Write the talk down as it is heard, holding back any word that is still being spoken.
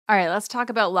All right, let's talk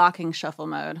about locking shuffle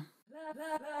mode.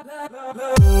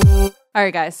 All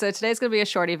right, guys, so today's going to be a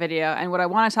shorty video, and what I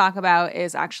want to talk about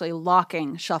is actually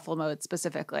locking shuffle mode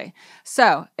specifically.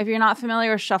 So if you're not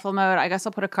familiar with shuffle mode, I guess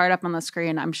I'll put a card up on the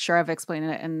screen. I'm sure I've explained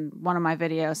it in one of my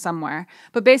videos somewhere.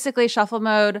 But basically, shuffle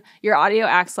mode, your audio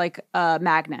acts like a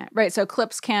magnet, right? So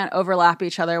clips can't overlap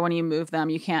each other when you move them.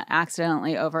 You can't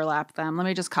accidentally overlap them. Let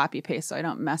me just copy paste so I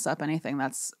don't mess up anything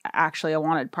that's actually a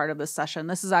wanted part of this session.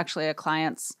 This is actually a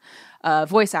client's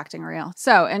voice acting reel.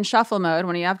 So in shuffle mode,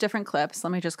 when you have different clips,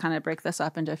 let me just kind of break this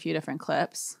up into a few different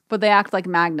clips, but they act like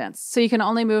magnets. So you can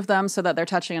only move them so that they're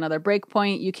touching another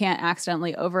breakpoint. You can't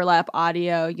accidentally overlap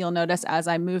audio. You'll notice as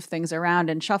I move things around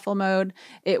in shuffle mode,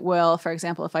 it will, for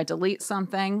example, if I delete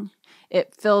something,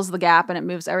 it fills the gap and it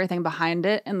moves everything behind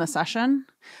it in the session.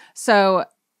 So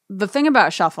the thing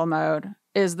about shuffle mode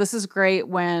is this is great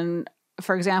when,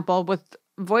 for example, with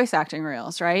voice acting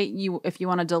reels, right? If you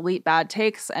want to delete bad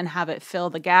takes and have it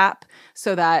fill the gap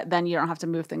so that then you don't have to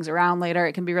move things around later,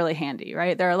 it can be really handy,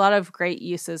 right? There are a lot of great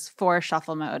uses for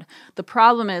shuffle mode. The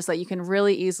problem is that you can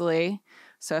really easily,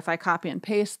 so if I copy and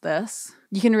paste this,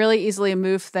 you can really easily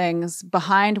move things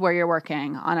behind where you're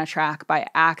working on a track by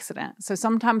accident. So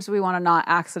sometimes we want to not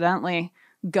accidentally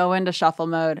go into shuffle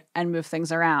mode and move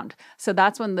things around. So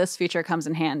that's when this feature comes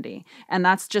in handy. And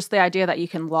that's just the idea that you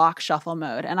can lock shuffle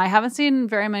mode. And I haven't seen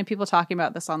very many people talking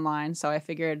about this online, so I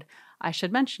figured I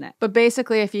should mention it. But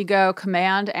basically, if you go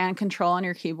Command and Control on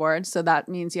your keyboard, so that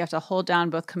means you have to hold down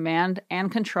both Command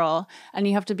and Control, and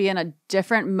you have to be in a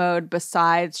different mode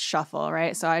besides Shuffle,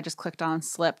 right? So I just clicked on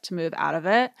Slip to move out of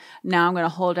it. Now I'm going to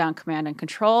hold down Command and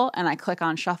Control, and I click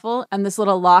on Shuffle, and this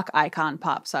little lock icon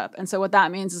pops up. And so what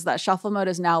that means is that Shuffle mode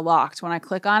is now locked. When I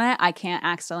click on it, I can't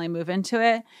accidentally move into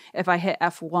it. If I hit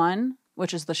F1,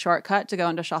 which is the shortcut to go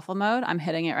into shuffle mode, I'm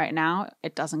hitting it right now,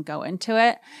 it doesn't go into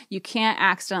it. You can't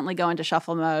accidentally go into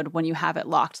shuffle mode when you have it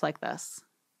locked like this.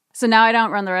 So now I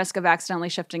don't run the risk of accidentally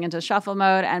shifting into shuffle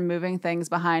mode and moving things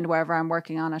behind wherever I'm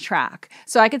working on a track.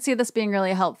 So I could see this being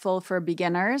really helpful for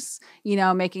beginners, you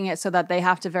know, making it so that they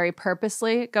have to very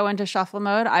purposely go into shuffle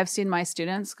mode. I've seen my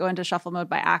students go into shuffle mode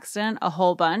by accident a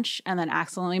whole bunch and then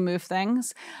accidentally move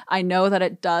things. I know that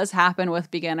it does happen with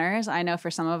beginners. I know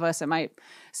for some of us it might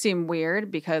seem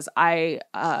weird because I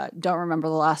don't remember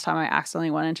the last time I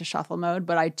accidentally went into shuffle mode,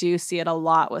 but I do see it a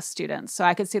lot with students. So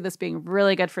I could see this being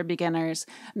really good for beginners,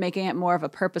 making it more of a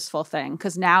purposeful thing.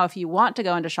 Because now if you want to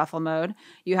go into shuffle mode,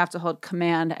 you have to hold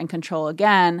Command and Control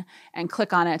again and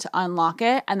click on it to unlock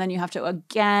it. And then you have to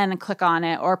again click on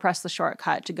it or press the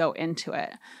shortcut to go into it.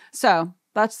 So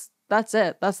that's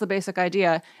it. That's the basic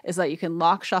idea, is that you can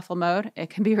lock shuffle mode. It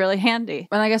can be really handy.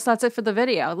 And I guess that's it for the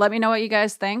video. Let me know what you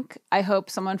guys think. I hope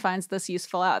someone finds this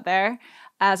useful out there.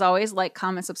 As always, like,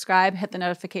 comment, subscribe, hit the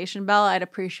notification bell. I'd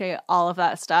appreciate all of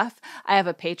that stuff. I have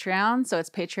a Patreon, so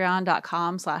it's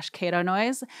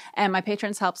patreon.com/CatoNoise. And my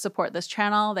patrons help support this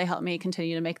channel. They help me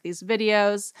continue to make these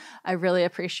videos. I really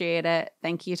appreciate it.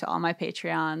 Thank you to all my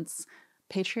Patreon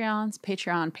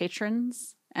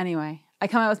patrons. Anyway, I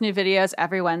come out with new videos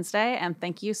every Wednesday, and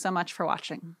thank you so much for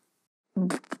watching.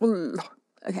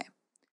 Okay.